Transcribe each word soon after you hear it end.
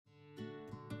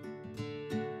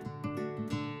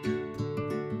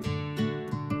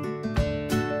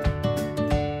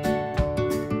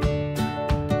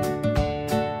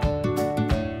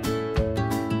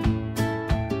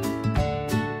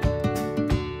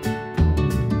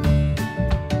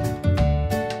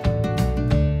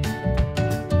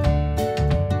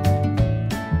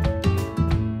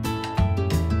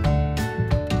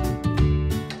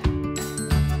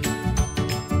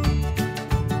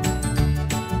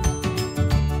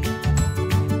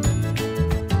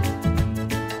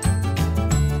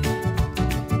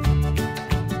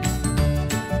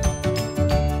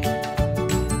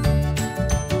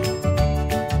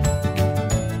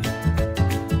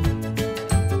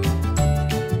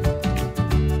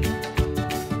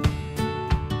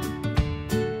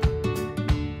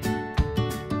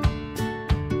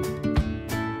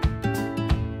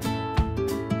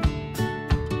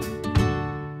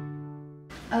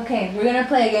Okay, we're gonna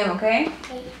play a game, okay?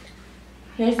 Okay.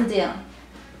 Here's the deal.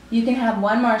 You can have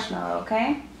one marshmallow,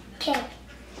 okay? Okay.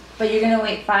 But you're gonna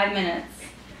wait 5 minutes.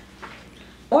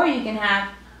 Or you can have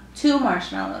 2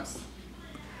 marshmallows.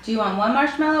 Do you want 1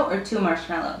 marshmallow or 2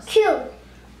 marshmallows? 2.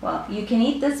 Well, you can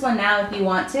eat this one now if you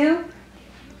want to.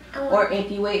 Or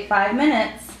if you wait 5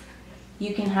 minutes,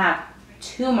 you can have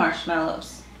 2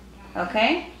 marshmallows.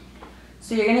 Okay?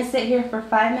 So you're gonna sit here for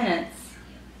 5 minutes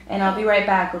and I'll be right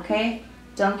back, okay?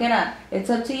 Don't get up. It's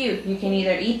up to you. You can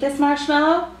either eat this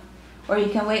marshmallow or you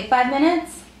can wait 5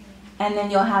 minutes and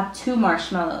then you'll have 2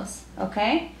 marshmallows,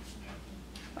 okay?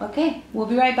 Okay, we'll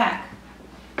be right back.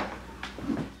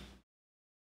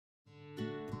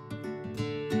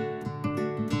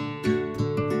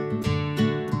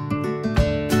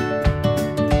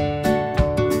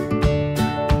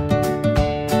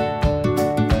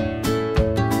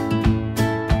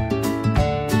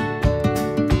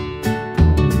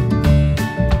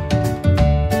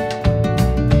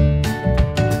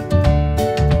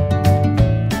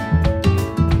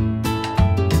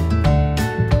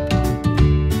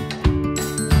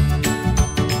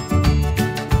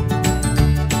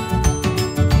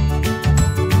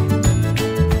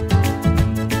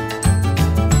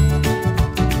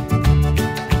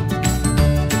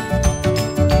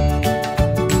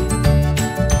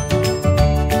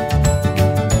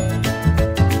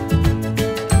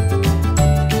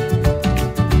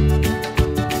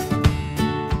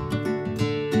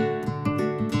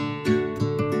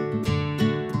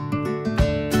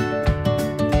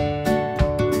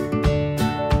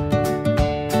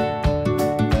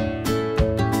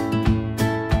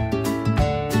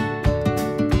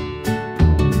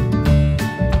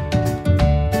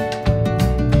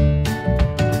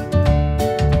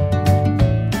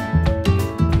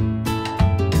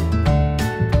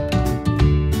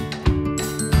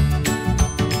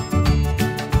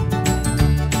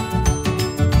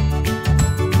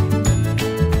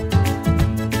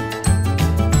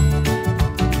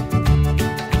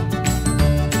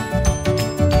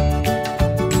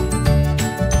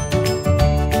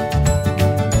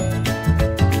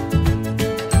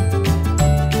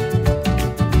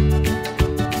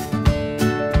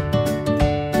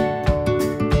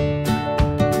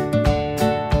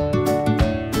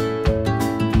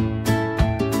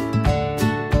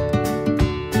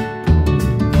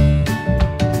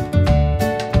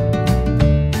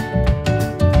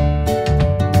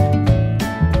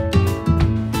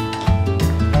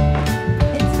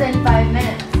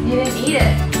 Eat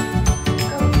it.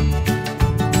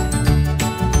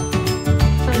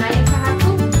 So now you can have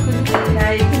 2?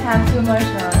 Now you can have 2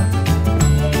 marshmallows.